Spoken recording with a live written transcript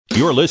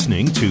You're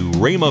listening to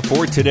Rhema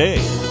for Today.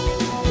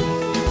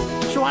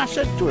 So I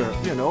said to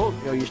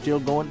her, are you still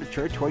going to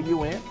church where you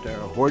went? Or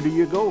where do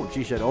you go? And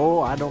she said,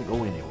 I don't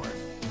go anywhere.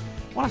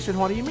 Well, I said,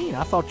 what do you mean?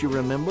 I thought you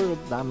remember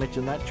I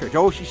mentioned that church.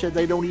 Oh, she said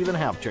they don't even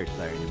have church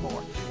there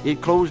anymore.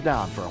 It closed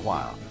down for a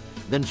while.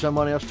 Then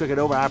someone else took it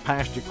over. Our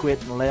pastor quit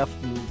and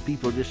left, and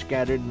people just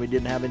scattered, and we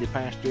didn't have any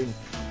pastor.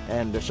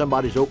 And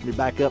somebody's opened it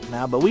back up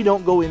now. But we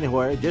don't go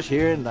anywhere, just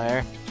here and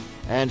there.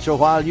 And so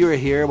while you're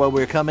here,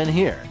 we're coming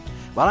here.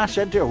 Well, I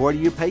said to her, where do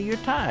you pay your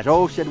tithes?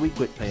 Oh, said we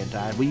quit paying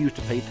tithes. We used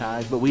to pay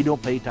tithes, but we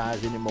don't pay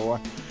tithes anymore.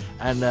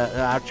 And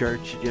our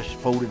church just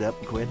folded up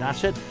and quit. And I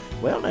said,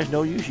 well, there's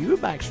no use you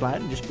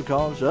backsliding just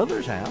because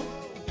others have.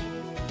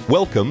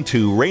 Welcome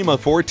to Rhema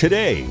for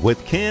Today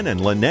with Ken and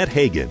Lynette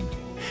Hagin.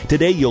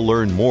 Today you'll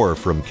learn more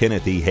from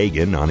Kenneth E.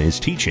 Hagin on his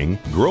teaching,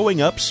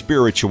 Growing Up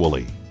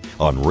Spiritually,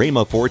 on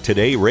Rhema for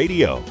Today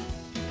Radio.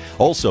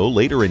 Also,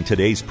 later in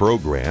today's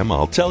program,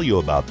 I'll tell you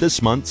about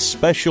this month's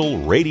special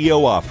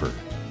radio offer.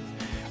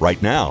 Right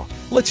now,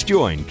 let's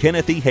join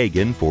Kenneth E.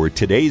 Hagin for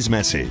today's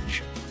message.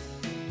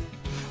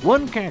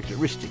 One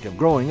characteristic of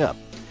growing up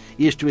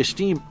is to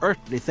esteem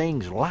earthly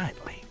things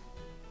lightly.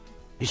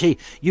 You see,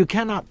 you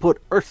cannot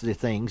put earthly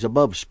things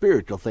above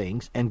spiritual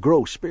things and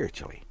grow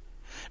spiritually.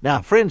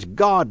 Now, friends,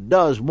 God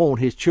does want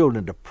His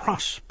children to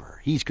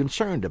prosper. He's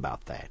concerned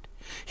about that.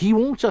 He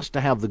wants us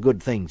to have the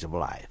good things of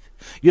life.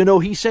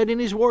 He said in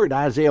His Word,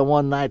 Isaiah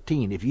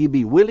 1:19, if ye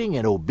be willing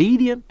and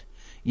obedient,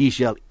 ye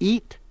shall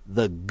eat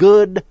the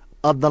good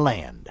of the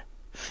land.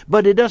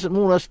 But it doesn't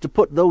want us to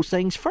put those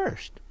things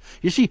first.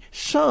 You see,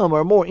 some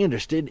are more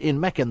interested in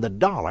making the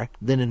dollar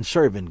than in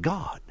serving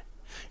God.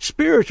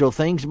 Spiritual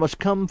things must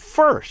come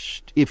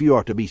first. If you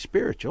are to be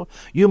spiritual,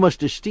 you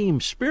must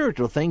esteem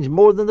spiritual things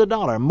more than the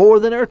dollar,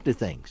 more than earthly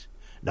things.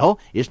 No,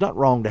 it's not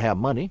wrong to have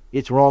money.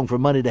 It's wrong for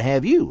money to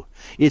have you.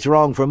 It's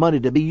wrong for money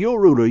to be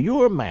your ruler,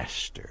 your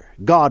master.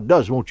 God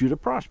does want you to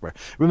prosper.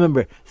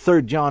 Remember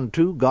 3 John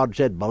 2, God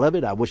said,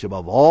 Beloved, I wish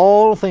above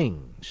all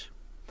things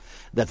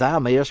that thou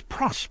mayest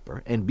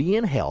prosper and be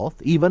in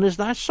health, even as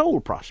thy soul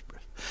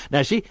prospereth.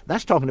 Now, see,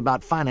 that's talking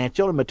about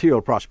financial and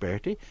material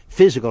prosperity,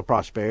 physical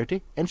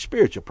prosperity, and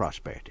spiritual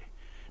prosperity.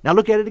 Now,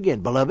 look at it again.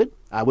 Beloved,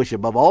 I wish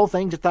above all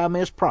things that thou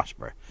mayest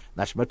prosper.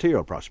 That's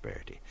material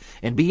prosperity.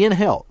 And be in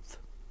health.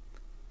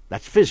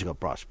 That's physical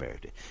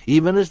prosperity.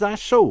 Even as thy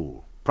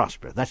soul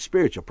prospereth. That's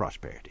spiritual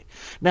prosperity.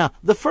 Now,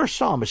 the first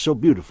psalm is so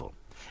beautiful,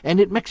 and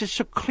it makes it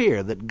so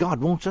clear that God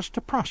wants us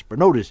to prosper.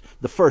 Notice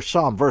the first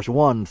psalm, verse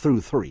 1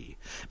 through 3.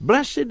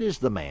 Blessed is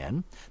the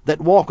man that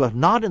walketh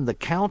not in the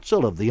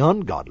counsel of the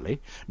ungodly,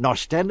 nor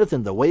standeth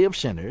in the way of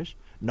sinners,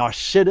 nor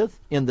sitteth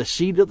in the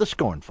seat of the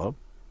scornful.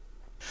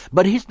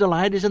 But his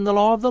delight is in the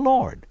law of the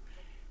Lord,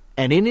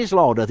 and in his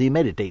law doth he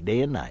meditate day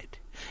and night.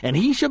 And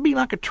he shall be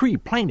like a tree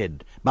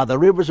planted by the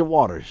rivers of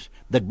waters,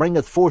 that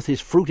bringeth forth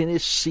his fruit in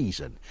his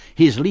season.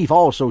 His leaf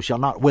also shall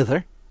not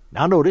wither.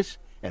 Now notice,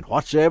 and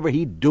whatsoever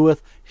he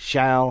doeth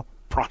shall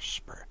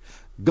prosper.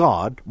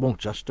 God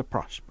wants us to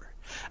prosper.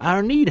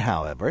 Our need,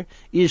 however,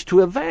 is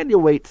to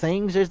evaluate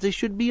things as they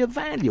should be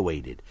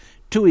evaluated,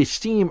 to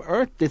esteem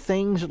earthly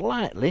things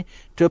lightly,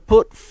 to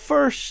put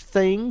first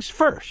things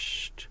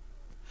first.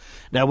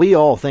 Now, we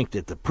all think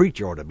that the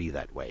preacher ought to be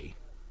that way.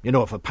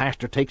 If a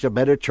pastor takes a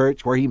better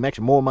church where he makes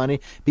more money,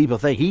 people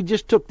think he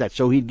just took that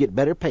so he'd get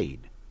better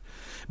paid.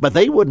 But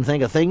they wouldn't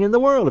think a thing in the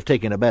world of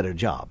taking a better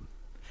job,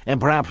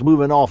 and perhaps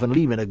moving off and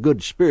leaving a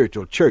good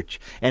spiritual church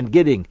and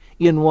getting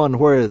in one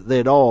where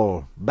they'd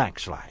all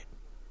backslide.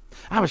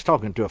 I was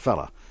talking to a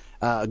fella,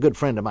 a good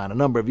friend of mine, a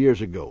number of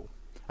years ago.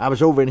 I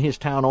was over in his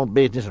town on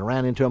business and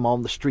ran into him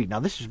on the street. Now,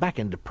 this was back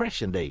in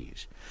Depression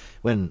days,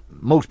 when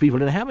most people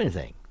didn't have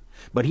anything.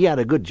 But he had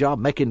a good job,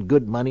 making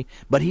good money.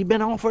 But he'd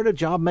been offered a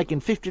job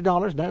making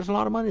 $50. That's a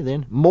lot of money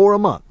then, more a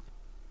month.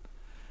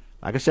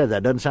 Like I said,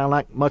 that doesn't sound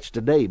like much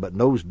today, but in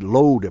those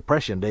low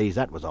Depression days,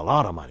 that was a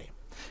lot of money.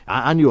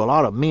 I knew a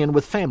lot of men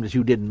with families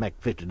who didn't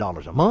make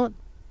 $50 a month.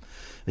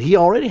 He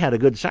already had a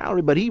good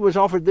salary, but he was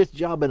offered this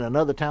job in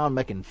another town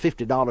making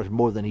 $50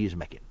 more than he's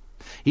making.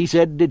 He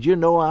said, did you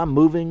know I'm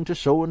moving to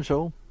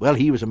so-and-so? Well,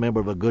 he was a member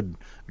of a good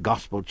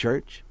gospel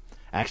church,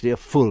 actually a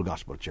full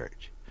gospel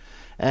church.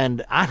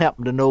 And I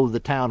happened to know the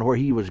town where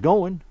he was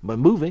going, but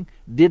moving,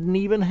 didn't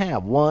even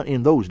have one,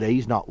 in those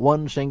days, not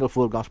one single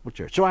full gospel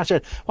church. So I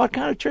said, what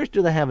kind of church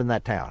do they have in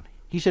that town?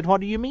 He said,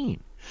 what do you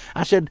mean?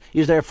 I said,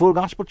 is there a full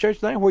gospel church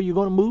there where you're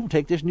going to move and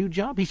take this new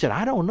job? He said,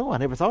 I don't know. I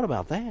never thought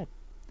about that.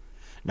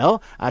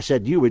 No, I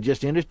said, you were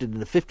just interested in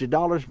the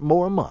 $50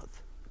 more a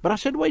month. But I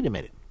said, wait a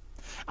minute.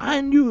 I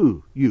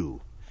knew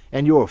you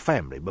and your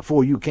family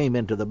before you came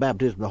into the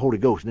baptism of the Holy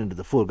Ghost and into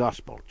the full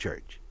gospel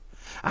church.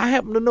 I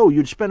happen to know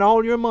you'd spent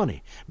all your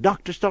money.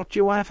 Doctors thought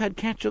your wife had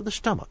cancer of the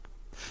stomach.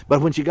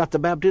 But when she got the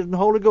baptism of the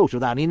Holy Ghost,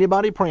 without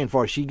anybody praying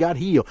for her, she got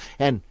healed,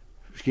 and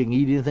she can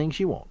eat anything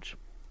she wants.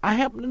 I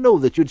happen to know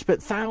that you'd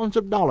spent thousands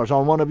of dollars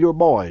on one of your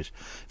boys,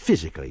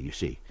 physically, you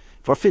see,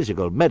 for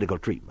physical medical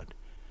treatment.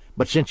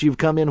 But since you've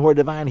come in where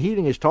divine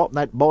healing is taught,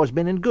 that boy's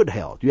been in good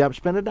health. You haven't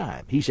spent a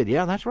dime. He said,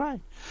 yeah, that's right.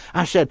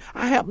 I said,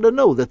 I happen to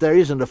know that there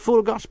isn't a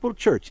full gospel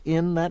church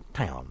in that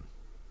town.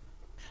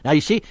 Now,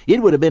 you see,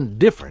 it would have been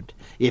different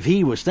if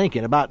he was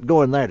thinking about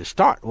going there to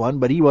start one,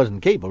 but he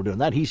wasn't capable of doing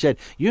that. He said,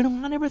 I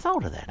never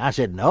thought of that. I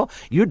said, no,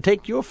 you'd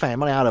take your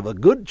family out of a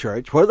good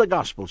church where the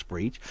gospel's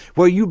preached,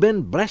 where you've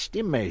been blessed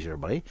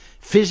immeasurably,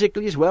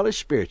 physically as well as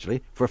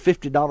spiritually, for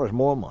 $50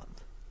 more a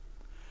month.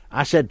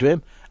 I said to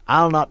him,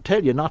 I'll not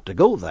tell you not to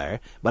go there,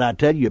 but I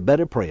tell you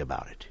better pray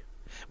about it.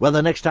 Well,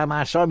 the next time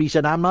I saw him, he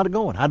said, I'm not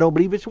going. I don't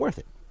believe it's worth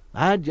it.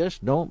 I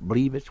just don't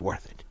believe it's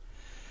worth it.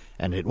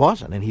 And it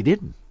wasn't, and he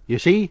didn't. You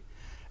see,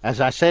 as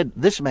I said,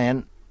 this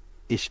man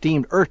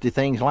esteemed earthly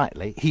things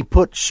lightly. He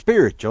put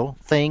spiritual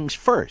things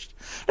first.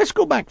 Let's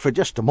go back for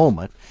just a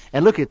moment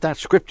and look at that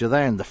scripture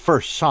there in the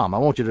first Psalm. I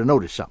want you to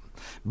notice something.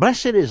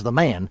 Blessed is the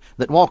man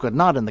that walketh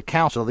not in the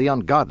counsel of the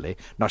ungodly,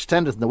 nor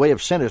standeth in the way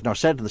of sinners, nor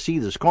sitteth in the seat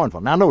of the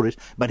scornful. Now notice,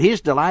 but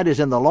his delight is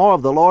in the law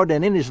of the Lord,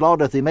 and in his law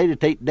doth he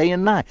meditate day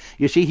and night.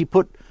 You see, he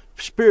put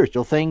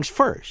spiritual things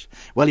first.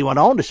 Well, he went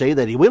on to say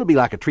that he will be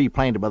like a tree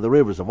planted by the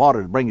rivers of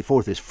water, to bring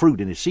forth his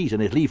fruit in his season.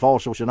 His leaf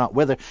also shall not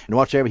wither, and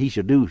whatsoever he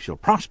shall do shall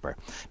prosper.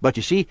 But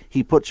you see,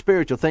 he put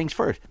spiritual things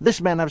first.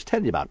 This man I was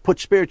telling you about put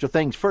spiritual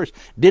things first.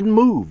 Didn't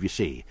move, you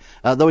see,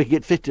 though he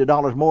could get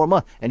 $50 more a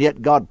month, and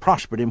yet God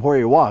prospered him where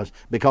he was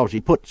because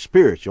he put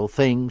spiritual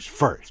things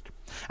first.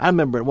 I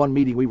remember at one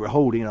meeting we were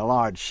holding in a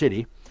large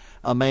city,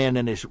 a man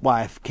and his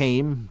wife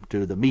came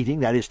to the meeting,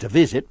 that is to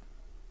visit.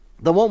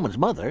 The woman's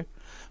mother,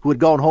 who had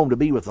gone home to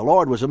be with the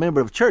Lord, was a member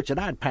of a church that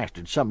I'd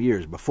pastored some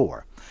years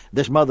before.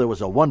 This mother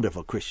was a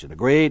wonderful Christian, a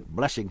great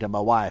blessing to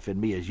my wife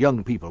and me as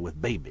young people with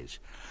babies.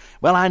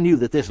 Well, I knew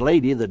that this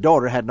lady, the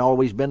daughter, hadn't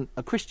always been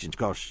a Christian,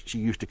 because she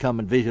used to come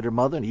and visit her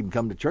mother and even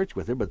come to church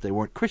with her, but they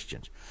weren't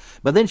Christians.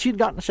 But then she'd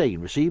gotten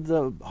saved, received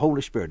the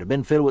Holy Spirit, had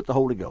been filled with the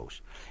Holy Ghost,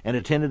 and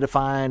attended a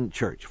fine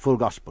church, full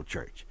gospel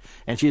church.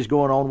 And she was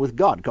going on with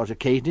God, because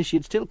occasionally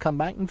she'd still come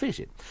back and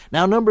visit.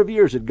 Now, a number of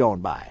years had gone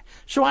by.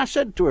 So I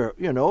said to her,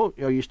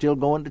 are you still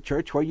going to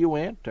church where you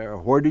went, or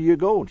where do you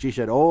go? And she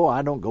said,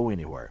 I don't go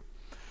anywhere.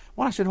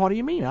 Well, I said, what do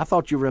you mean? I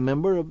thought you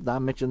remember I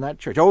mentioned that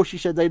church. Oh, she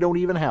said, they don't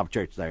even have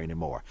church there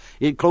anymore.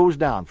 It closed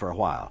down for a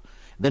while.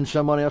 Then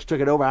someone else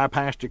took it over. Our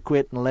pastor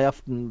quit and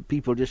left, and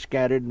people just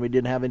scattered, and we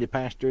didn't have any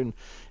pastor,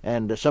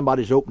 and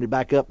somebody's opened it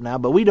back up now.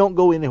 But we don't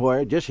go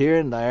anywhere, just here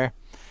and there.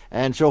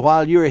 And so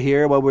while you're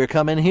here, we're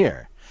coming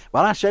here.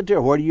 Well, I said to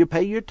her, where do you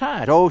pay your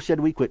tithes? Oh, said,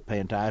 we quit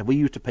paying tithes. We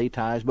used to pay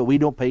tithes, but we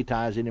don't pay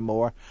tithes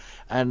anymore.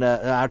 And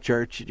our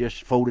church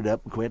just folded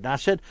up and quit. And I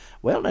said,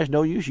 well, there's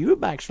no use you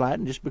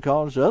backsliding just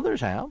because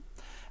others have.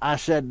 I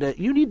said,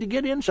 you need to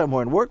get in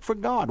somewhere and work for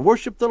God.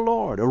 Worship the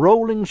Lord. A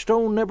rolling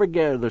stone never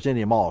gathers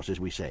any moss, as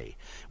we say.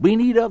 We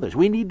need others.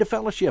 We need the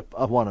fellowship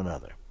of one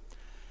another.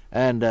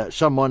 And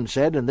someone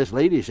said, and this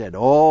lady said,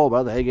 oh,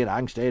 Brother Hagin, I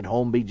can stay at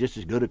home, be just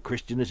as good a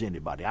Christian as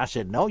anybody. I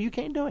said, no, you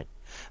can't do it.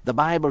 The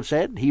Bible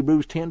said,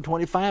 Hebrews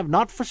 10:25,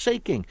 not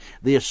forsaking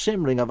the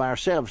assembling of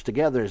ourselves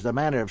together as the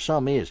manner of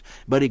some is,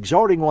 but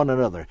exhorting one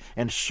another,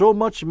 and so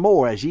much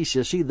more as ye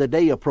shall see the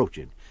day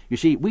approaching. You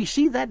see, we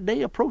see that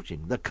day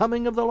approaching, the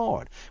coming of the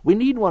Lord. We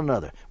need one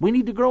another. We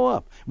need to grow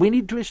up. We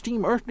need to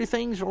esteem earthly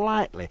things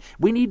lightly.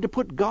 We need to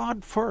put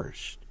God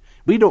first.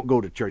 We don't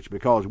go to church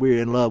because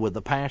we're in love with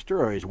the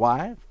pastor or his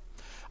wife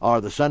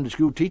or the Sunday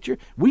school teacher.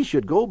 We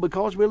should go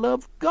because we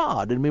love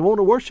God and we want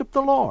to worship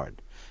the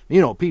Lord.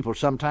 People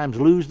sometimes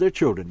lose their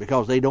children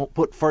because they don't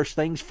put first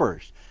things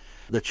first.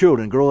 The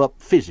children grow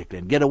up physically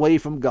and get away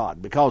from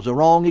God because the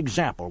wrong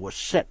example was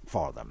set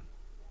for them.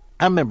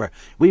 I remember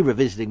we were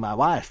visiting my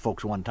wife's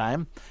folks one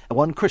time,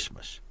 one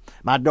Christmas.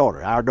 Our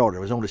daughter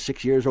was only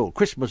 6 years old.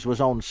 Christmas was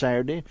on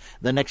Saturday.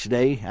 The next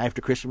day,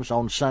 after Christmas,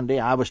 on Sunday,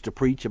 I was to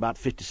preach about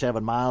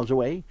 57 miles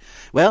away.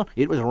 Well,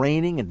 it was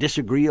raining and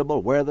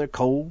disagreeable weather,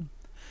 cold.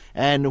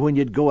 And when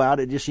you'd go out,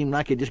 it just seemed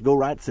like it'd just go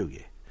right through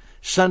you.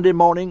 Sunday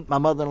morning, my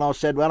mother-in-law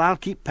said, well, I'll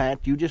keep Pat.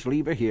 You just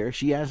leave her here.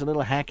 She has a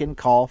little hacking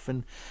cough,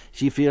 and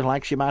she feels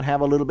like she might have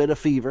a little bit of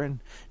fever, and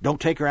don't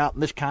take her out in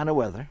this kind of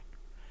weather.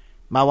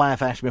 My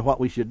wife asked me what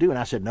we should do, and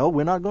I said, no,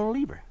 we're not going to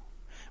leave her.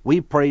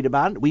 We prayed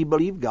about it. We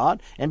believed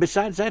God. And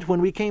besides that,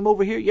 when we came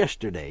over here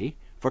yesterday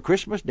for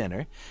Christmas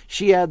dinner,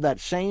 she had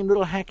that same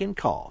little hacking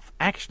cough.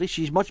 Actually,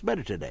 she's much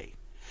better today.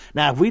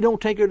 Now, if we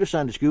don't take her to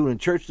Sunday school and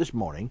church this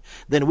morning,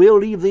 then we'll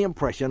leave the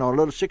impression on a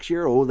little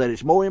 6-year-old that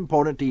it's more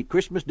important to eat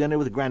Christmas dinner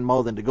with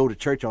Grandma than to go to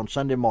church on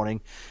Sunday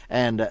morning,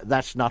 and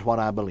that's not what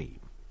I believe.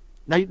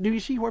 Now, do you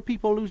see where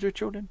people lose their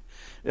children?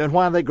 And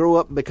why they grow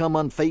up and become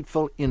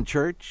unfaithful in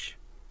church?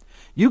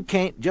 You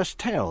can't just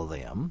tell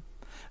them.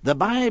 The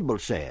Bible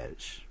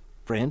says,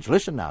 friends,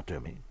 listen now to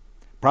me,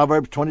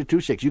 Proverbs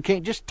 22:6, you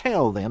can't just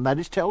tell them, that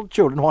is, tell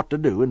children what to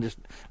do and just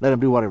let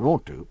them do whatever they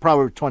want to.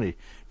 Proverbs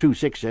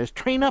 22:6 says,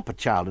 train up a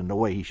child in the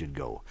way he should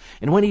go,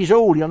 and when he's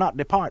old, he'll not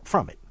depart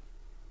from it.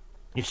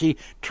 You see,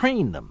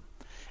 train them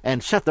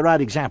and set the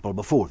right example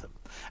before them.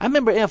 I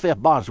remember F.F.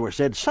 Bosworth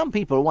said, some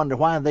people wonder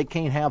why they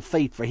can't have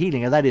faith for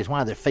healing, and that is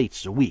why their faith's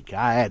so weak.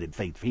 I added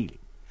faith for healing.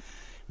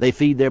 They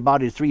feed their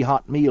body 3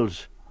 hot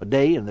meals a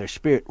day and their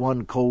spirit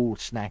 1 cold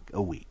snack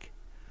a week.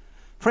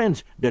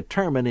 Friends,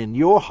 determine in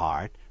your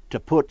heart to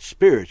put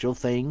spiritual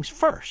things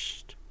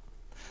first.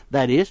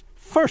 That is,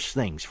 first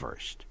things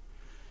first.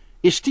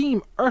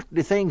 Esteem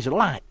earthly things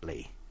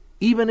lightly,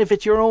 even if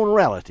it's your own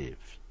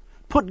relatives.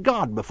 Put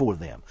God before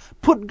them.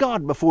 Put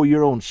God before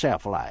your own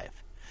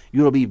self-life.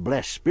 You'll be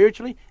blessed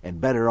spiritually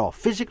and better off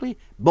physically,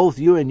 both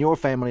you and your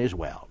family as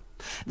well.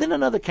 Then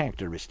another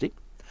characteristic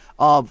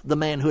of the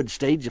manhood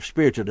stage of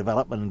spiritual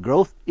development and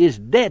growth is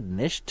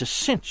deadness to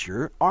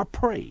censure or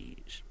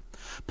praise.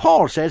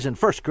 Paul says in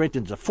 1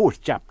 Corinthians, the 4th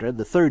chapter,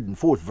 the 3rd and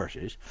 4th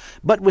verses,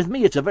 "But with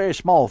me it's a very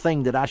small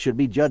thing that I should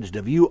be judged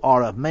of you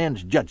or of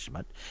man's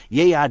judgment.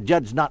 Yea, I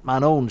judge not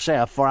mine own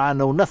self, for I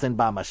know nothing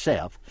by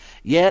myself.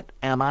 Yet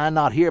am I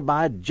not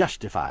hereby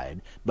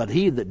justified, but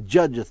he that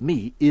judgeth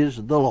me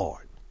is the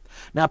Lord."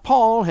 Now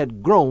Paul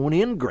had grown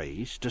in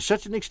grace to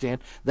such an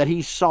extent that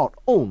he sought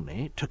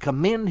only to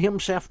commend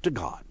himself to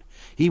God.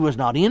 He was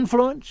not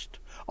influenced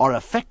or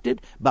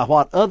affected by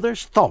what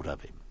others thought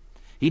of him.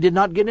 He did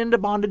not get into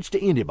bondage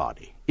to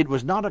anybody. It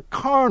was not a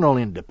carnal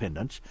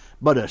independence,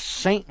 but a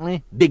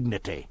saintly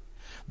dignity.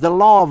 The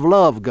law of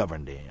love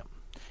governed him.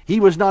 He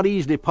was not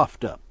easily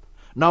puffed up,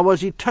 nor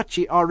was he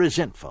touchy or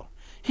resentful.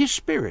 His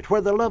spirit, where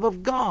the love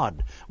of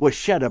God was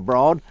shed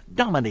abroad,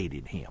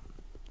 dominated him.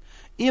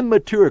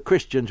 Immature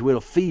Christians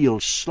will feel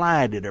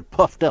slighted or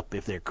puffed up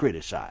if they're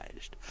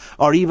criticized,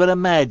 or even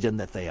imagine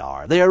that they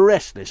are. They are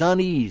restless,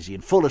 uneasy,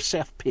 and full of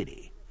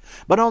self-pity.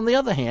 But on the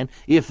other hand,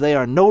 if they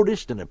are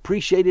noticed and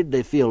appreciated,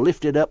 they feel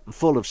lifted up and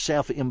full of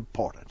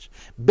self-importance.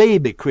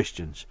 Baby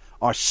Christians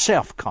are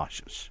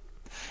self-conscious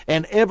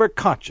and ever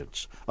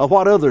conscious of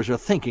what others are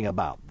thinking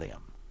about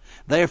them.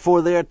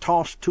 Therefore they are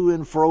tossed to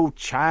and fro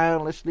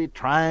childlessly,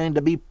 trying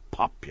to be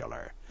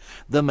popular.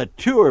 The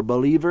mature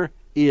believer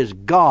is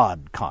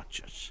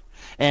God-conscious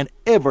and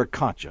ever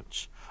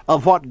conscious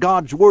of what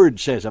God's Word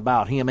says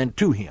about him and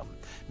to him,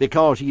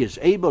 because he is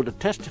able to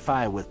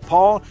testify with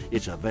Paul,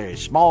 "It's a very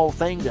small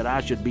thing that I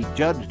should be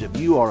judged of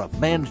you or of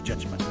man's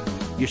judgment."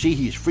 You see,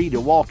 he's free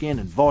to walk in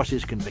and voice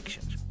his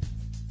convictions.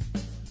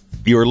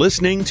 You're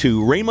listening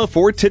to Rhema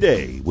for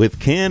Today with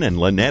Ken and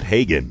Lynette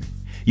Hagin.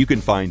 You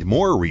can find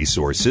more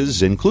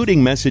resources,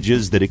 including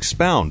messages that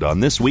expound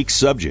on this week's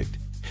subject.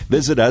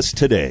 Visit us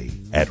today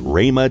at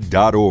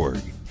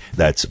rhema.org.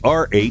 That's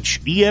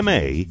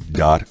RHEMA.org.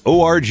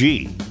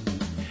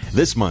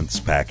 This month's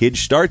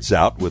package starts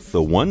out with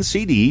the one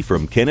CD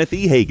from Kenneth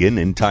E. Hagin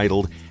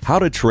entitled How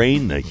to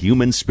Train the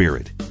Human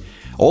Spirit.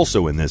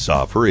 Also in this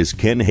offer is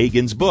Ken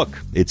Hagin's book,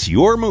 It's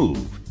Your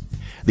Move.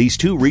 These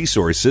two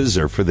resources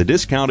are for the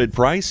discounted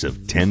price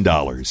of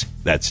 $10.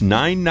 That's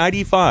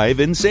 $9.95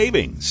 in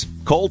savings.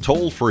 Call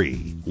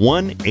toll-free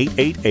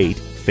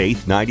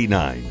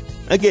 1-888-FAITH-99.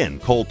 Again,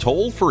 call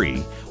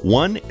toll-free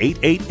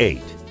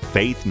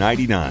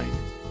 1-888-FAITH-99.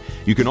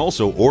 You can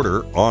also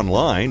order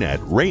online at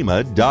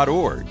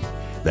rhema.org.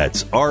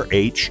 That's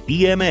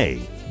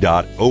RHEMA.org.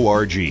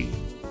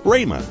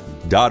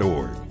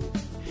 rhema.org.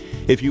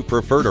 If you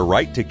prefer to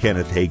write to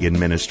Kenneth Hagin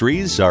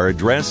Ministries, our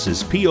address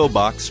is P.O.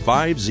 Box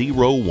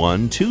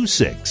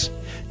 50126,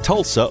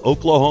 Tulsa,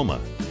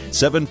 Oklahoma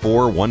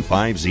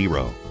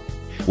 74150.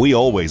 We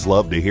always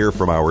love to hear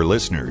from our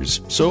listeners,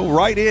 so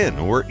write in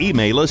or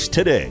email us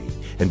today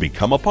and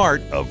become a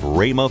part of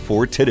Rhema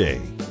for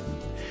Today.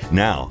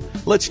 Now,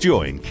 let's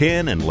join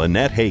Ken and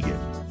Lynette Hagin.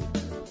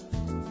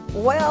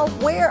 Well,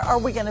 where are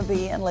we going to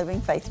be in Living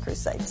Faith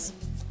Crusades?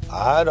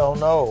 I don't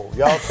know.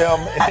 Y'all tell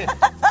me.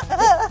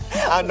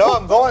 I know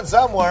I'm going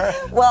somewhere.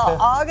 Well,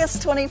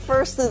 August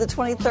 21st through the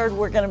 23rd,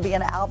 we're going to be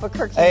in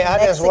Albuquerque, Hey, New I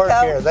just Mexico.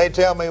 work here. They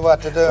tell me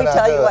what to do. We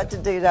tell you what to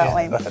do, don't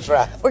we? That's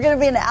right. We're going to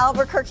be in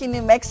Albuquerque,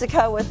 New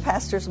Mexico with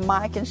Pastors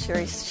Mike and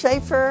Sherry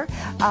Schaefer.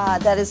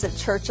 That is at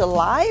Church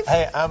Alive.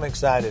 Hey, I'm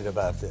excited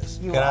about this.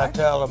 You Can are? I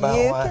tell about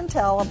You why? can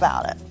tell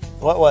about it.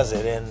 What was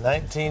it, in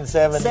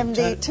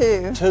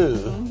 1972?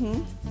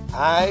 72.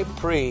 I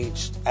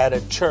preached at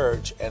a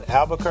church in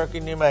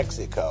Albuquerque, New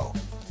Mexico.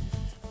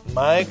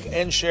 Mike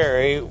and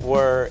Sherry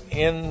were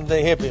in the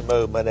hippie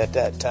movement at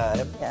that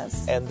time.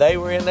 Yes. And they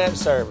were in that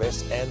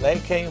service, and they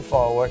came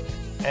forward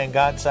and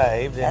got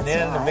saved. And That's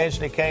then right.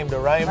 eventually came to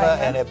Rhema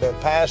and have been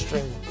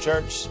pastoring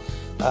church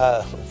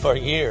for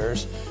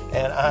years.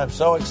 And I'm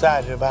so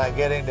excited about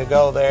getting to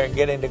go there and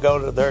getting to go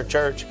to their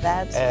church.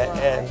 That's and, right.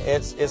 and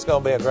it's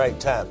going to be a great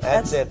time.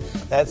 That's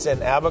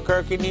in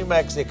Albuquerque, New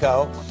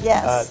Mexico.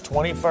 Yes.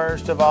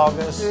 21st of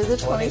August. Through the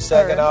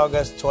 22nd 23rd.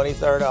 August,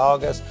 23rd of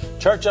August.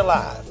 Church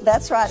Alive.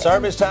 That's right.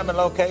 Service time and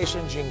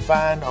locations you can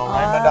find on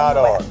On the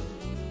rhema.org. web.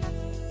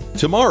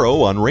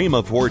 Tomorrow on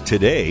Rhema for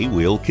Today,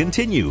 we'll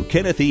continue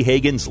Kenneth E.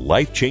 Hagin's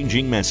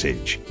life-changing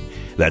message.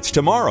 That's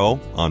tomorrow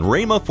on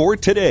Rhema for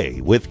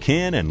Today with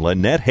Ken and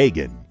Lynette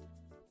Hagin.